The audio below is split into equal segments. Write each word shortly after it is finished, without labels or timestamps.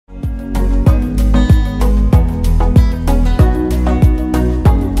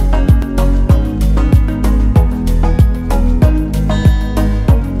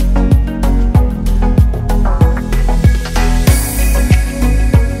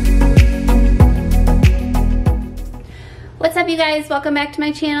you guys? Welcome back to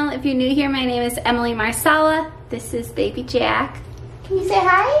my channel. If you're new here, my name is Emily Marsala. This is baby Jack. Can you say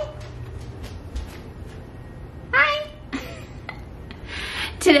hi? Hi!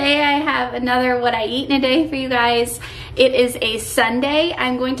 Today I have another what I eat in a day for you guys. It is a Sunday.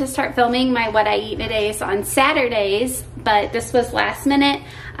 I'm going to start filming my what I eat in a days on Saturdays, but this was last minute.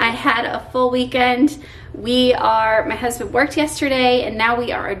 I had a full weekend. My husband worked yesterday, and now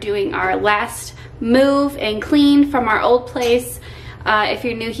we are doing our last move and clean from our old place. If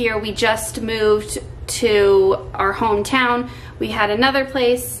you're new here, we just moved to our hometown. We had another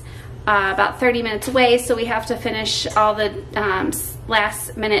place about 30 minutes away, so we have to finish all the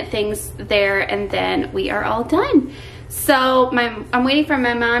last minute things there, and then we are all done. So I'm waiting for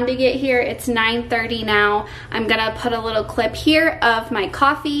my mom to get here. It's 9:30 now. I'm gonna put a little clip here of my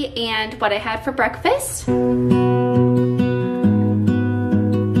coffee and what I had for breakfast.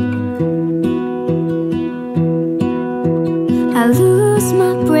 I lose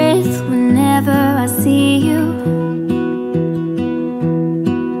my breath whenever I see you.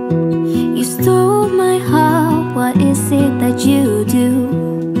 You stole my heart, what is it that you do?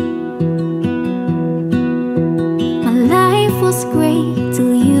 My life was great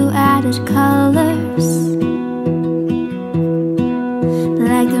till you added colors.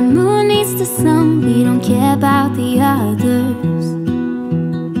 Like the moon needs the sun, we don't care about the others.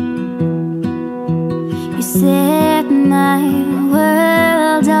 You set my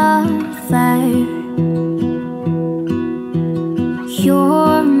world on fire.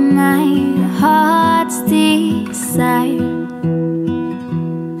 You're my heart's desire.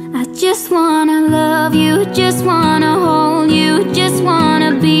 I just wanna love you, just wanna hold you, just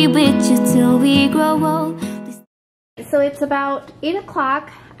wanna be with you till we grow old. So it's about 8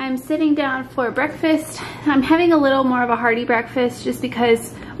 o'clock. I'm sitting down for breakfast. I'm having a little more of a hearty breakfast just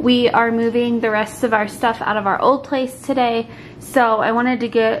because we are moving the rest of our stuff out of our old place today. So I wanted to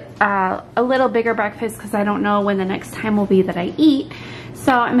get a little bigger breakfast because I don't know when the next time will be that I eat.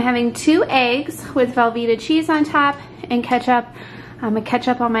 So I'm having 2 eggs with Velveeta cheese on top and ketchup. I'm a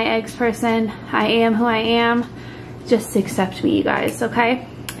ketchup on my eggs person. I am who I am. Just accept me, you guys, okay?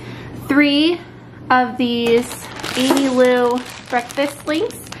 3 of these Amy Lou breakfast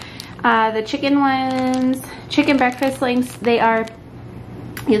links. The chicken ones, chicken breakfast links,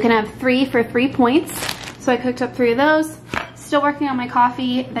 you can have 3 for 3 points. So I cooked up 3 of those. Still working on my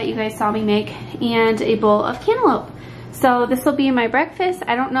coffee that you guys saw me make, and a bowl of cantaloupe. So this will be my breakfast.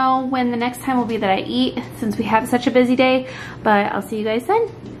 I don't know when the next time will be that I eat since we have such a busy day, but I'll see you guys then.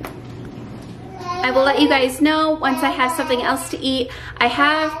 I will let you guys know once I have something else to eat. I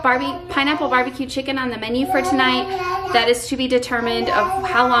have pineapple barbecue chicken on the menu for tonight. That is to be determined of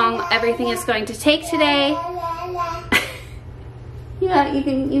how long everything is going to take today. Yeah,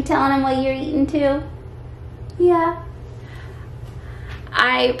 you telling them what you're eating too? Yeah.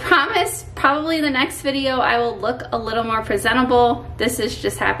 I promise probably the next video I will look a little more presentable. This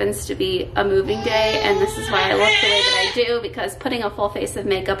just happens to be a moving day, and this is why I look the way that I do, because putting a full face of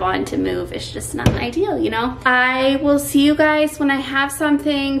makeup on to move is just not ideal, you know? I will see you guys when I have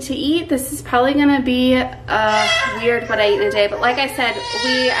something to eat. This is probably gonna be a weird what I eat in a day, but like I said,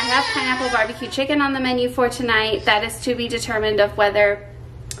 I have pineapple barbecue chicken on the menu for tonight. That is to be determined of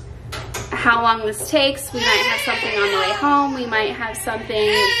how long this takes. We might have something on the way home. We might have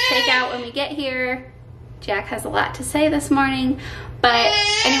something take out when we get here. Jack has a lot to say this morning. But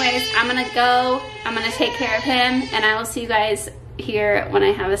anyways, I'm gonna go. I'm gonna take care of him, and I will see you guys here when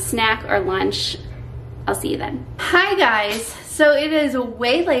I have a snack or lunch. I'll see you then. Hi guys. So it is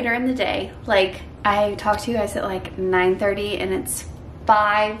way later in the day. Like, I talked to you guys at like 9:30 and it's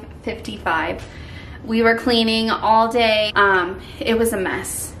 5:55. We were cleaning all day. It was a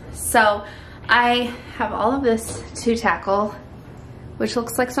mess. So I have all of this to tackle, which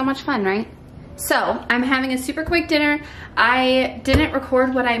looks like so much fun, right? So I'm having a super quick dinner. I didn't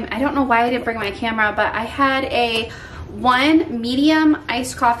record I don't know why I didn't bring my camera, but I had a 1 medium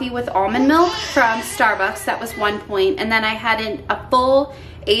iced coffee with almond milk from Starbucks. That was 1 point. And then I had a full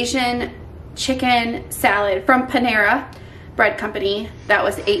Asian chicken salad from Panera Bread Company. That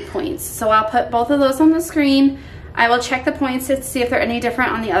was 8 points. So I'll put both of those on the screen. I will check the points to see if they're any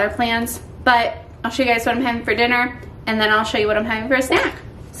different on the other plans, but I'll show you guys what I'm having for dinner, and then I'll show you what I'm having for a snack.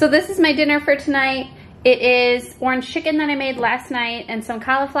 So this is my dinner for tonight. It is orange chicken that I made last night and some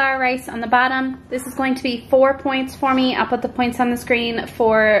cauliflower rice on the bottom. This is going to be 4 points for me. I'll put the points on the screen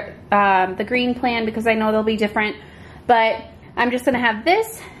for the green plan because I know they'll be different, but I'm just gonna have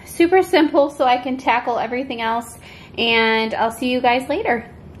this super simple so I can tackle everything else, and I'll see you guys later.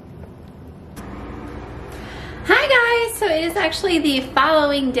 Hi guys, so it is actually the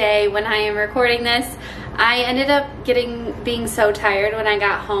following day when I am recording this. I ended up being so tired when I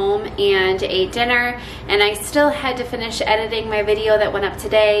got home and ate dinner, and I still had to finish editing my video that went up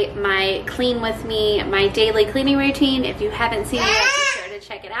today, my clean with me, my daily cleaning routine. If you haven't seen it yet, be sure to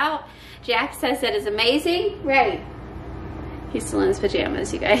check it out. Jack says it is amazing. Right. He's still in his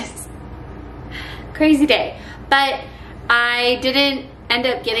pajamas, you guys. Crazy day. But I didn't end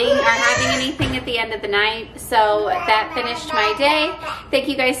up getting or having anything at the end of the night, so that finished my day. Thank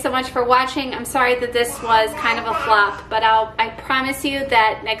you guys so much for watching. I'm sorry that this was kind of a flop, but I promise you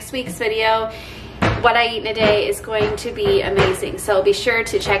that next week's video, what I eat in a day, is going to be amazing. So be sure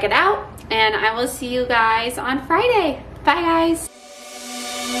to check it out, and I will see you guys on Friday. Bye guys.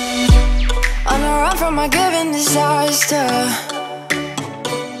 On the run from my given disaster,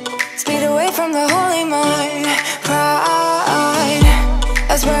 speed away from the holy mind, pride.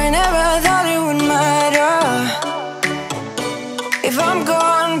 I swear I never thought it would matter if I'm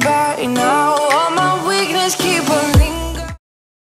gone by now.